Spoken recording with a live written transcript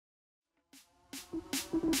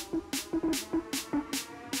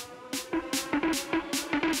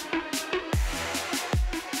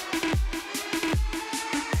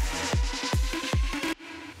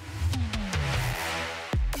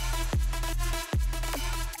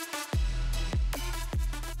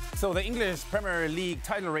So the English Premier League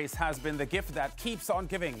title race has been the gift that keeps on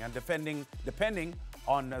giving, and depending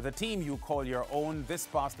on the team you call your own, this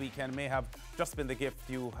past weekend may have just been the gift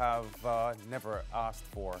you have never asked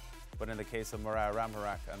for. But in the case of Mariah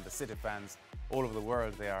Ramharak and the City fans all over the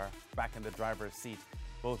world, they are back in the driver's seat.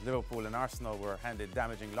 Both Liverpool and Arsenal were handed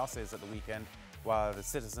damaging losses at the weekend, while the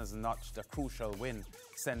Citizens notched a crucial win,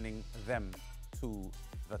 sending them to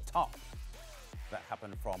the top. That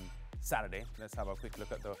happened from Saturday. Let's have a quick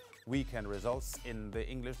look at the weekend results in the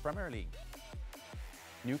English Premier League.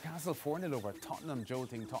 Newcastle 4-0 over Tottenham,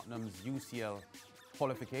 jolting Tottenham's UCL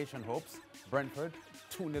qualification hopes. Brentford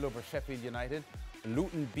 2-0 over Sheffield United.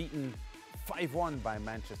 Luton beaten 5-1 by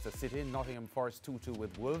Manchester City. Nottingham Forest 2-2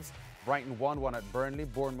 with Wolves. Brighton 1-1 at Burnley.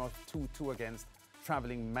 Bournemouth 2-2 against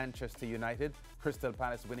travelling Manchester United. Crystal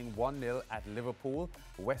Palace winning 1-0 at Liverpool.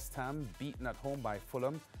 West Ham beaten at home by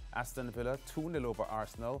Fulham. Aston Villa 2-0 over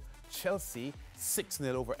Arsenal. Chelsea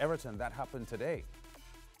 6-0 over Everton. That happened today.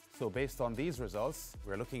 So based on these results,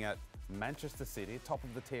 we're looking at Manchester City, top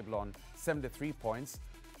of the table on 73 points,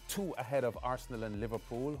 2 ahead of Arsenal and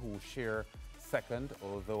Liverpool, who share second,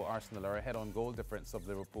 although Arsenal are ahead on goal difference of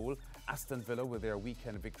Liverpool. Aston Villa with their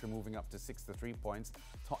weekend victory moving up to 63 points.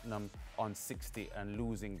 Tottenham on 60 and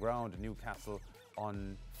losing ground. Newcastle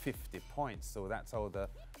on 50 points. So that's how the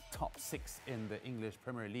top 6 in the English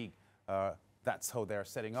Premier League, that's how they're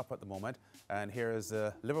setting up at the moment. And here is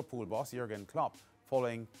Liverpool boss Jurgen Klopp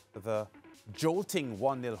following the jolting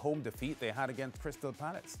 1-0 home defeat they had against Crystal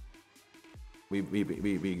Palace. We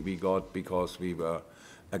got, because we were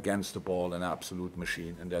against the ball, an absolute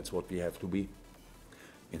machine, and that's what we have to be.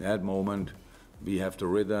 In that moment, we have the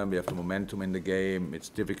rhythm, we have the momentum in the game. It's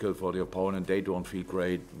difficult for the opponent. They don't feel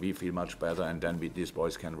great. We feel much better, and then these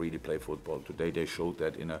boys can really play football. Today they showed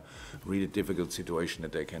that in a really difficult situation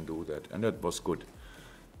that they can do that, and that was good.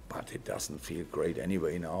 But it doesn't feel great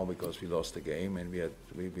anyway now, because we lost the game, and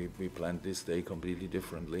we planned this day completely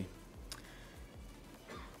differently.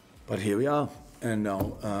 But here we are, and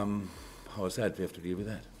now, how is that? We have to deal with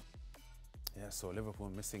that. Yeah, so Liverpool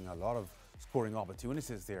missing a lot of scoring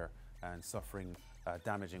opportunities there and suffering a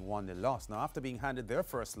damaging 1-0 loss. Now, after being handed their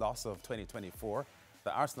first loss of 2024,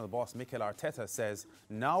 the Arsenal boss Mikel Arteta says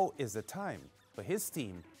now is the time for his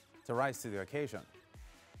team to rise to the occasion.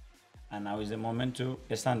 And now is the moment to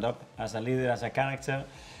stand up as a leader, as a character,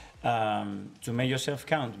 to make yourself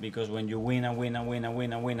count. Because when you win and win and win and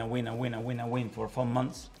win and win and win and win and win and win for 4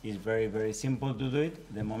 months, it's very, very simple to do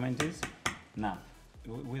it. The moment is now.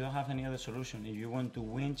 We don't have any other solution. If you want to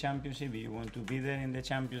win championship, if you want to be there in the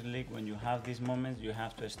Champions League, when you have these moments, you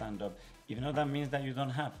have to stand up. If not, that means that you don't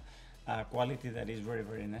have a quality that is very,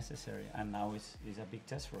 very necessary. And now is a big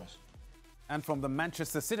test for us. And from the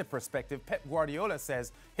Manchester City perspective, Pep Guardiola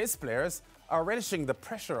says his players are relishing the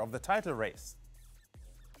pressure of the title race.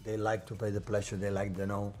 They like to play the pressure. They like to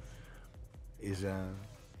know is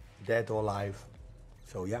dead or alive.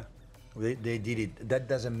 So yeah, they did it. That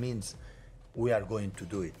doesn't mean we are going to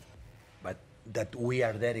do it, but that we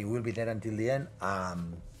are there, it will be there until the end,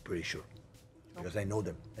 I'm pretty sure. Because I know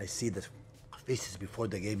them. I see the faces before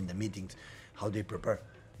the game in the meetings, how they prepare.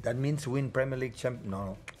 That means win Premier League champion?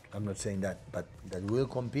 No, I'm not saying that, but that we'll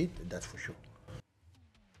compete, that's for sure.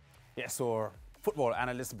 Yes, or football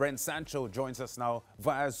analyst Brent Sancho joins us now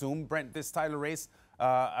via Zoom. Brent, this title race,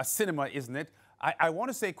 a cinema, isn't it? I want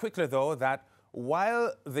to say quickly, though, that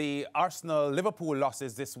while the Arsenal-Liverpool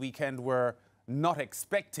losses this weekend were not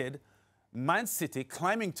expected, Man City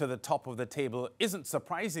climbing to the top of the table isn't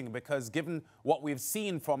surprising, because given what we've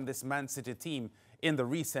seen from this Man City team in the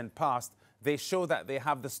recent past, they show that they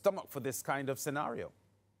have the stomach for this kind of scenario.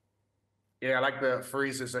 Yeah, I like the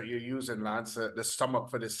phrases that you're using, Lance, the stomach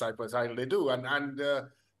for this type of title. They do. And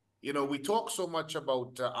you know, we talk so much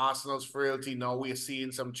about Arsenal's frailty. Now we're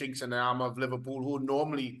seeing some chinks in the armor of Liverpool, who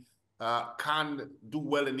normally can do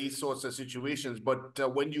well in these sorts of situations. But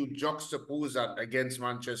when you juxtapose that against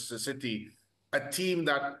Manchester City, a team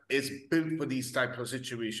that is built for these types of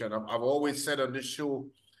situations, I've always said on this show,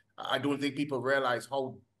 I don't think people realize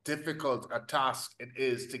how difficult a task it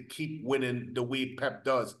is to keep winning the way Pep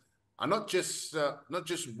does. And not just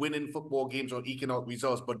winning football games or eking out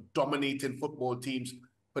results, but dominating football teams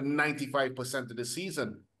for 95% of the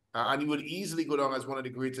season. And he would easily go down as one of the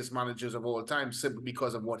greatest managers of all time, simply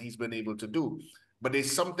because of what he's been able to do. But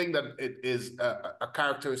there's something that it is a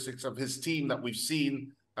characteristic of his team that we've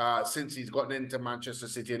seen since he's gotten into Manchester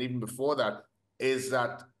City, and even before that, is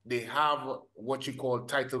that they have what you call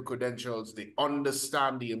title credentials. They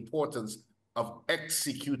understand the importance of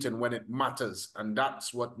executing when it matters. And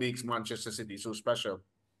that's what makes Manchester City so special.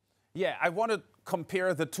 Yeah, I want to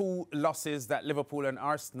compare the two losses that Liverpool and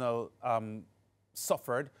Arsenal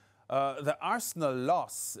suffered. The Arsenal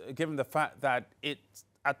loss, given the fact that it's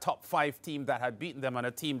a top 5 team that had beaten them and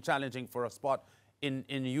a team challenging for a spot in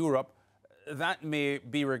Europe, that may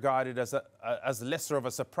be regarded as lesser of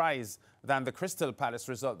a surprise than the Crystal Palace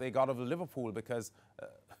result they got of Liverpool, because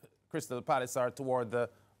Crystal Palace are toward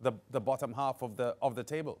the bottom half of the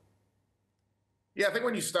table. Yeah, I think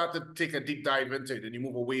when you start to take a deep dive into it and you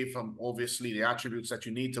move away from obviously the attributes that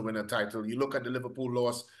you need to win a title, you look at the Liverpool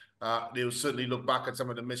loss, they'll certainly look back at some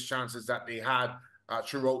of the missed chances that they had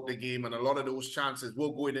throughout the game, and a lot of those chances were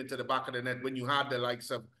going into the back of the net when you had the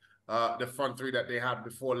likes of the front three that they had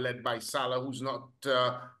before, led by Salah, who's not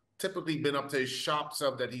typically been up to his sharp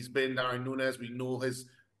self that he's been. Darren Núñez, we know his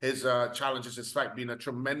challenges, despite being a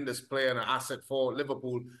tremendous player and an asset for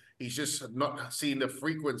Liverpool. He's just not seeing the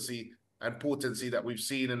frequency and potency that we've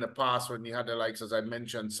seen in the past when you had the likes, as I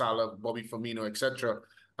mentioned, Salah, Bobby Firmino, etc.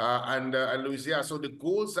 And Luis Diaz. So the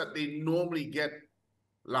goals that they normally get,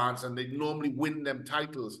 Lance, and they normally win them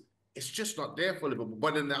titles, it's just not there for Liverpool.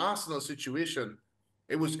 But in the Arsenal situation,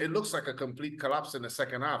 it looks like a complete collapse in the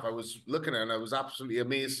second half. I was looking at it and I was absolutely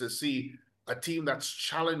amazed to see a team that's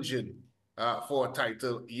challenging for a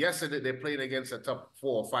title. Yesterday, they're playing against a top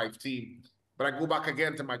 4 or 5 team. But I go back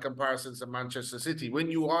again to my comparisons to Manchester City.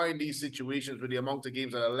 When you are in these situations with the amount of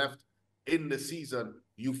games that are left in the season,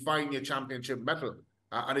 you find your championship medal.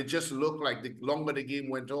 And it just looked like the longer the game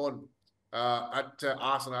went on at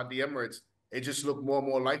Arsenal, at the Emirates, it just looked more and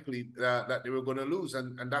more likely that they were going to lose.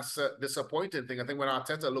 And that's a disappointing thing. I think when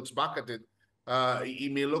Arteta looks back at it, he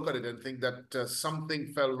may look at it and think that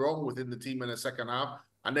something fell wrong within the team in the second half.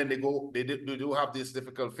 And then they do have this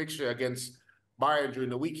difficult fixture against Bayern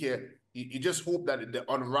during the week here. You just hope that the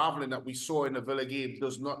unraveling that we saw in the Villa game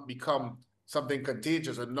does not become something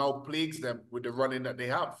contagious and now plagues them with the running that they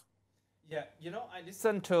have. Yeah, you know, I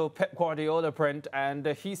listened to Pep Guardiola, Brent, and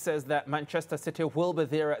he says that Manchester City will be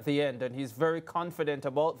there at the end, and he's very confident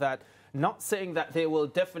about that. Not saying that they will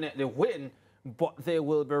definitely win, but they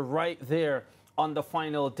will be right there on the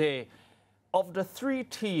final day. Of the 3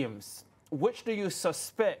 teams, which do you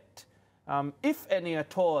suspect, if any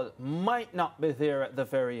at all, might not be there at the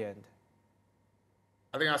very end?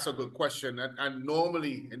 I think that's a good question. And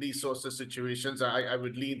normally in these sorts of situations, I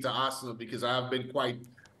would lean to Arsenal because I have been quite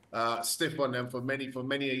stiff on them for many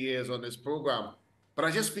years on this program. But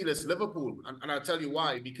I just feel it's Liverpool. And I'll tell you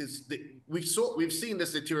why. Because we've seen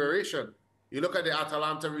this deterioration. You look at the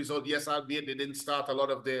Atalanta result, yes, albeit they didn't start a lot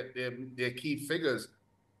of their key figures.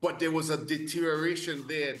 But there was a deterioration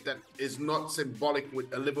there that is not symbolic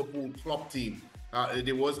with a Liverpool club team.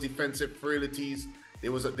 There was defensive frailties.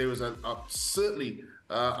 There was certainly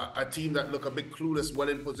a team that looked a bit clueless, well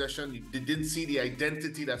in possession. They didn't see the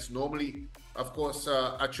identity that's normally, of course,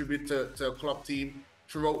 attributed to a club team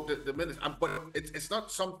throughout the minutes. But it's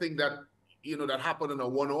not something that, that happened in a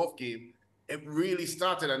one-off game. It really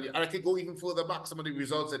started, and I could go even further back. Some of the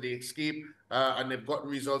results that they escaped, and they've gotten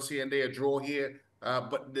results here and there, a draw here.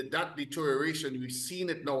 But that deterioration, we've seen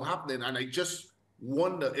it now happening, and I just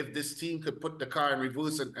wonder if this team could put the car in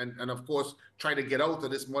reverse and of course try to get out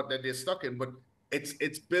of this mud that they're stuck in. But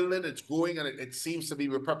it's building, it's growing, and it seems to be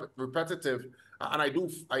repetitive. And I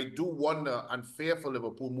do wonder and fear for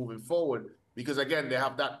Liverpool moving forward, because again they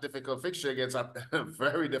have that difficult fixture against a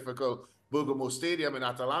very difficult Bergamo Stadium in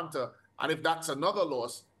Atalanta, and if that's another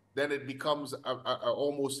loss, then it becomes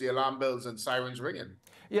almost the alarm bells and sirens ringing.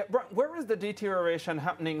 Yeah, Brian, where is the deterioration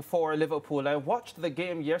happening for Liverpool? I watched the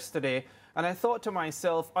game yesterday, and I thought to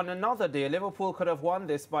myself, on another day, Liverpool could have won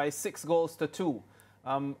this by 6-2.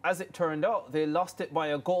 As it turned out, they lost it by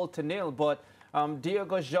 1-0, but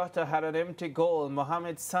Diogo Jota had an empty goal.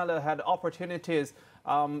 Mohamed Salah had opportunities.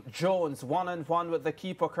 Jones, 1-on-1 with the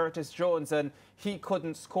keeper, Curtis Jones, and he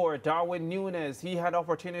couldn't score. Darwin Núñez, he had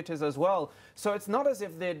opportunities as well. So it's not as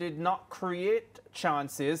if they did not create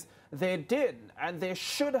chances. They did, and they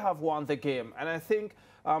should have won the game. And I think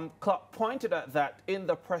Klopp pointed at that in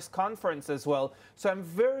the press conference as well. So I'm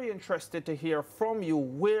very interested to hear from you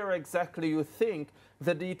where exactly you think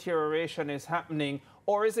the deterioration is happening.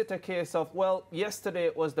 Or is it a case of, well, yesterday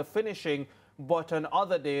it was the finishing, but on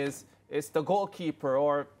other days it's the goalkeeper,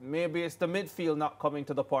 or maybe it's the midfield not coming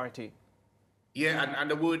to the party? Yeah, and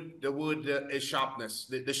the word is sharpness.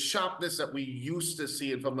 The sharpness that we used to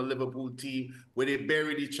see from a Liverpool team, where they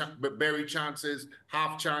bury chances,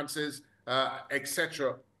 half chances,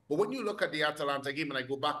 etc. But when you look at the Atalanta game, and I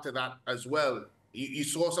go back to that as well, you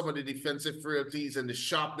saw some of the defensive frailties and the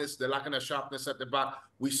sharpness, the lacking of sharpness at the back.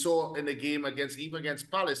 We saw in the game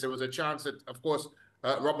against Palace, there was a chance that, of course,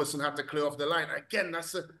 Robertson had to clear off the line. Again,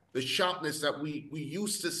 that's the sharpness that we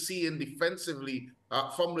used to see in defensively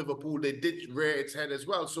from Liverpool. They did rear its head as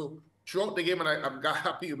well. So throughout the game, and I'm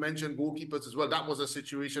happy you mentioned goalkeepers as well. That was a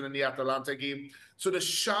situation in the Atalanta game. So the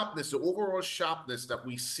sharpness, the overall sharpness that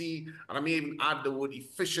we see, and I may even add the word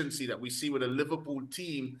efficiency that we see with a Liverpool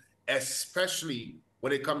team, especially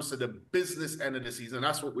when it comes to the business end of the season.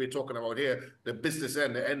 That's what we're talking about here, the business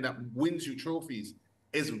end, the end that wins you trophies,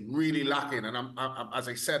 is really lacking. And I'm as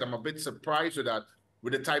I said, I'm a bit surprised with that,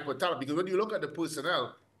 with the type of talent, because when you look at the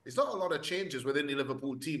personnel, it's not a lot of changes within the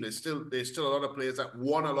Liverpool team. There's still a lot of players that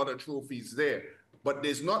won a lot of trophies there. But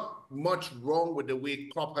there's not much wrong with the way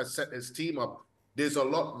Klopp has set his team up. There's a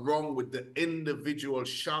lot wrong with the individual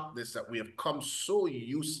sharpness that we have come so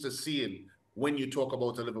used to seeing when you talk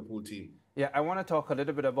about the Liverpool team. Yeah, I want to talk a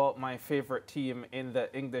little bit about my favorite team in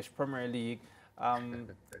the English Premier League,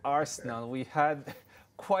 Arsenal. We had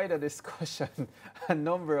quite a discussion, a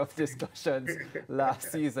number of discussions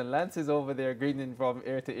last season. Lance is over there grinning from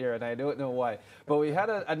ear to ear, and I don't know why. But we had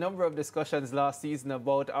a number of discussions last season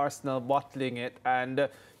about Arsenal bottling it. And,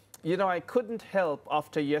 you know, I couldn't help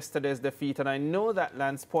after yesterday's defeat. And I know that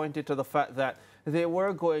Lance pointed to the fact that they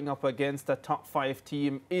were going up against a top 5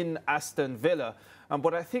 team in Aston Villa.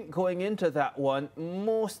 But I think going into that one,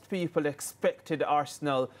 most people expected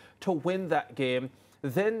Arsenal to win that game.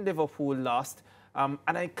 Then Liverpool lost. And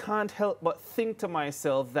I can't help but think to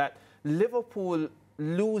myself that Liverpool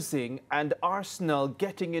losing and Arsenal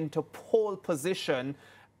getting into pole position,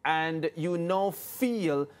 and you now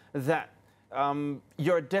feel that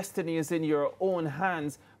your destiny is in your own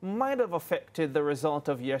hands, might have affected the result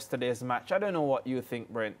of yesterday's match. I don't know what you think,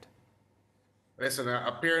 Brent. Listen,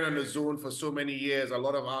 appearing on the Zone for so many years, a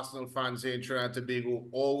lot of Arsenal fans here in Trinidad and Tobago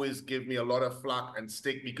always give me a lot of flack and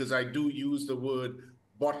stick because I do use the word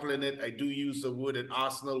bottling it. I do use the word that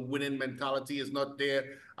Arsenal winning mentality is not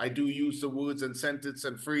there. I do use the words and sentences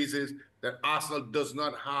and phrases that Arsenal does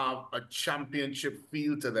not have a championship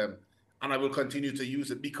feel to them. And I will continue to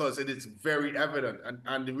use it because it is very evident.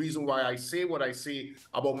 And the reason why I say what I say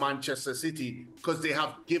about Manchester City, because they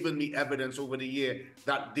have given me evidence over the year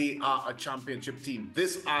that they are a championship team.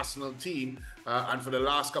 This Arsenal team, and for the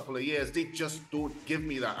last couple of years, they just don't give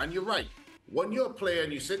me that. And you're right. When you're a player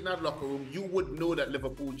and you sit in that locker room, you would know that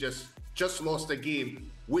Liverpool just lost a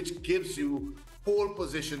game, which gives you pole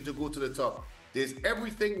position to go to the top. There's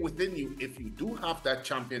everything within you, if you do have that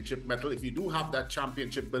championship mettle, if you do have that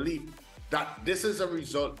championship belief, that this is a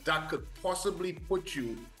result that could possibly put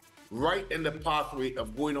you right in the pathway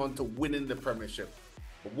of going on to winning the Premiership.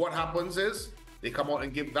 But what happens is, they come out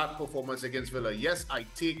and give that performance against Villa. Yes, I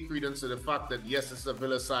take credence to the fact that, yes, it's a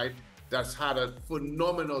Villa side that's had a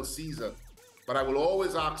phenomenal season. But I will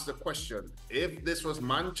always ask the question, if this was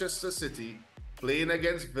Manchester City playing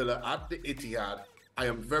against Villa at the Etihad, I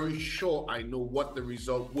am very sure I know what the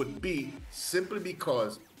result would be, simply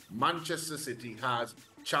because Manchester City has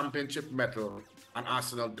championship mettle and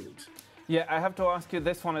Arsenal don't. Yeah, I have to ask you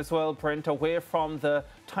this one as well, Brent. Away from the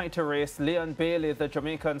title race, Leon Bailey, the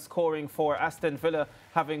Jamaican, scoring for Aston Villa,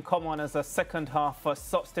 having come on as a second half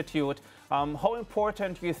substitute. How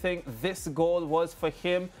important do you think this goal was for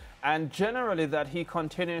him, and generally that he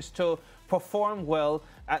continues to perform well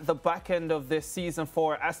at the back end of this season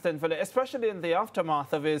for Aston Villa, especially in the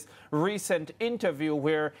aftermath of his recent interview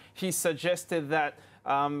where he suggested that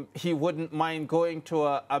he wouldn't mind going to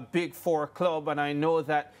a Big Four club? And I know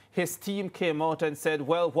that his team came out and said,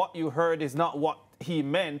 well, what you heard is not what he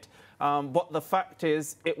meant. But the fact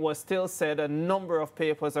is, it was still said. A number of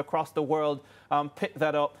papers across the world picked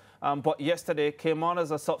that up. But yesterday came on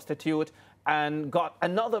as a substitute and got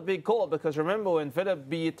another big goal, because remember when Villa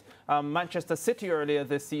beat Manchester City earlier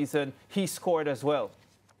this season, he scored as well.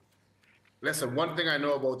 Listen, one thing I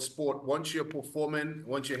know about sport, once you're performing,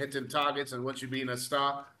 once you're hitting targets, and once you're being a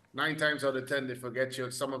star, 9 times out of 10, they forget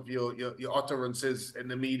some of your utterances in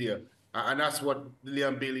the media. And that's what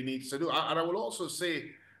Leon Bailey needs to do. And I will also say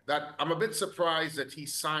that I'm a bit surprised that he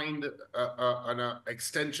signed an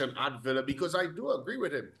extension at Villa, because I do agree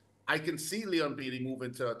with him. I can see Leon Bailey move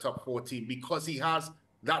into a top 4 team because he has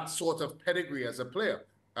that sort of pedigree as a player.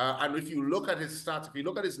 And if you look at his stats, if you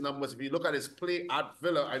look at his numbers, if you look at his play at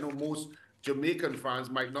Villa, I know most Jamaican fans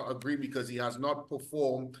might not agree because he has not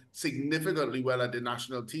performed significantly well at the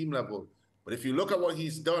national team level. But if you look at what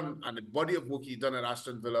he's done and the body of work he's done at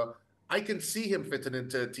Aston Villa, I can see him fitting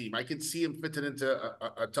into a team. I can see him fitting into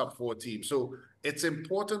a top 4 team. So it's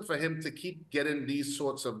important for him to keep getting these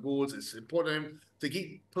sorts of goals. It's important for him to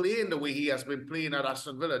keep playing the way he has been playing at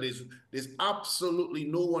Aston Villa. There's absolutely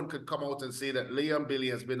no one could come out and say that Leon Bailey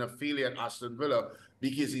has been a failure at Aston Villa,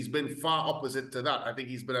 because he's been far opposite to that. I think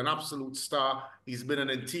he's been an absolute star. He's been an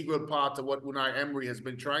integral part of what Unai Emery has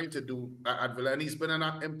been trying to do at Villa, and he's been an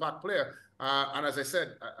impact player. And as I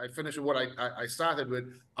said, I finished with what I started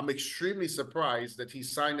with. I'm extremely surprised that he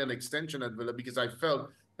signed an extension at Villa, because I felt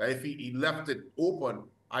that if he left it open,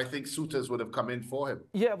 I think suitors would have come in for him.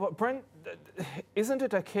 Yeah, but Brent, isn't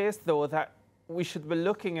it a case, though, that we should be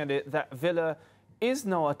looking at it that Villa is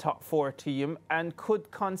now a top 4 team and could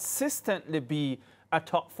consistently be a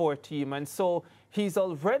top 4 team, and so he's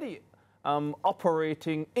already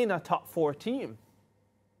operating in a top 4 team?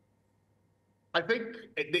 I think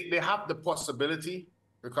they have the possibility,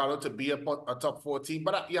 Ricardo, to be a top 4 team,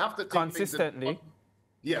 but you have to take consistently.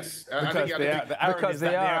 Yes, because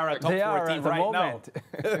they are a top 4 team right now.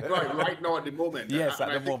 right now at the moment. Yes,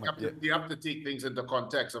 at the moment. You have to take things into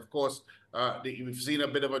context. Of course, we've seen a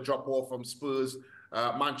bit of a drop off from Spurs.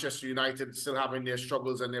 Manchester United still having their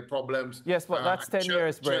struggles and their problems. Yes, but that's 10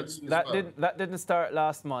 years, Brent. That didn't start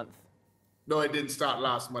last month. No, it didn't start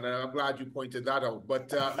last month, and I'm glad you pointed that out.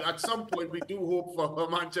 But at some point, we do hope for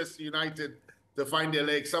Manchester United to find their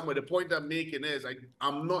legs somewhere. The point I'm making is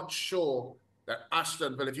I'm not sure that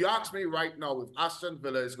Aston Villa, if you ask me right now if Aston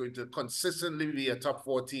Villa is going to consistently be a top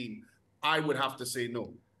 4 team, I would have to say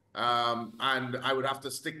no. And I would have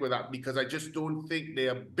to stick with that, because I just don't think they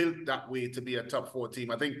are built that way to be a top 4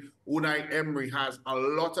 team. I think Unai Emery has a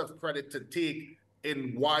lot of credit to take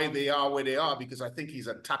in why they are where they are, because I think he's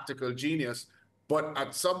a tactical genius. But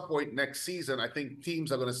at some point next season, I think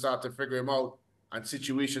teams are going to start to figure him out, and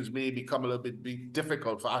situations may become a little bit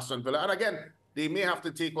difficult for Aston Villa. And again, they may have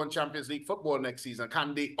to take on Champions League football next season.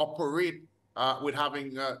 Can they operate with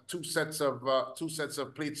having two sets of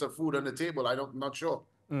plates of food on the table? I'm not sure.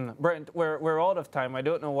 Brent, we're out of time. I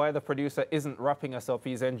don't know why the producer isn't wrapping us up.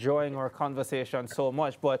 He's enjoying our conversation so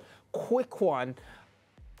much. But quick one.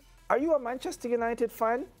 Are you a Manchester United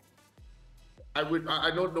fan? I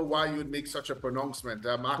don't know why you would make such a pronouncement.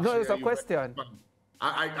 No, it's a question.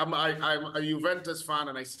 I'm a Juventus fan,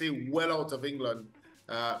 and I stay well out of England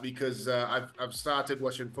because I've started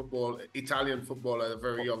watching football, Italian football, at a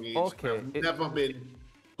very young age. Okay. I've never been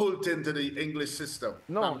pulled into the English system.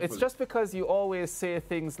 No, thankfully. It's just because you always say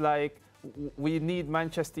things like, we need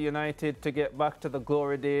Manchester United to get back to the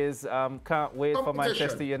glory days. Can't wait for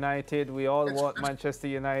Manchester United. We all want Manchester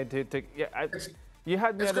United to... Yeah, you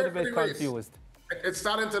had me a little bit confused. It's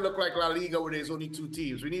starting to look like La Liga, where there's only 2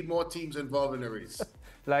 teams. We need more teams involved in the race.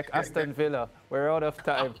 Like Aston Villa. We're out of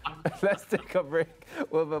time. Let's take a break.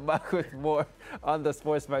 We'll be back with more on the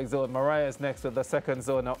SportsMax Zone. Mariah's next with the second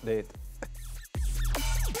zone update.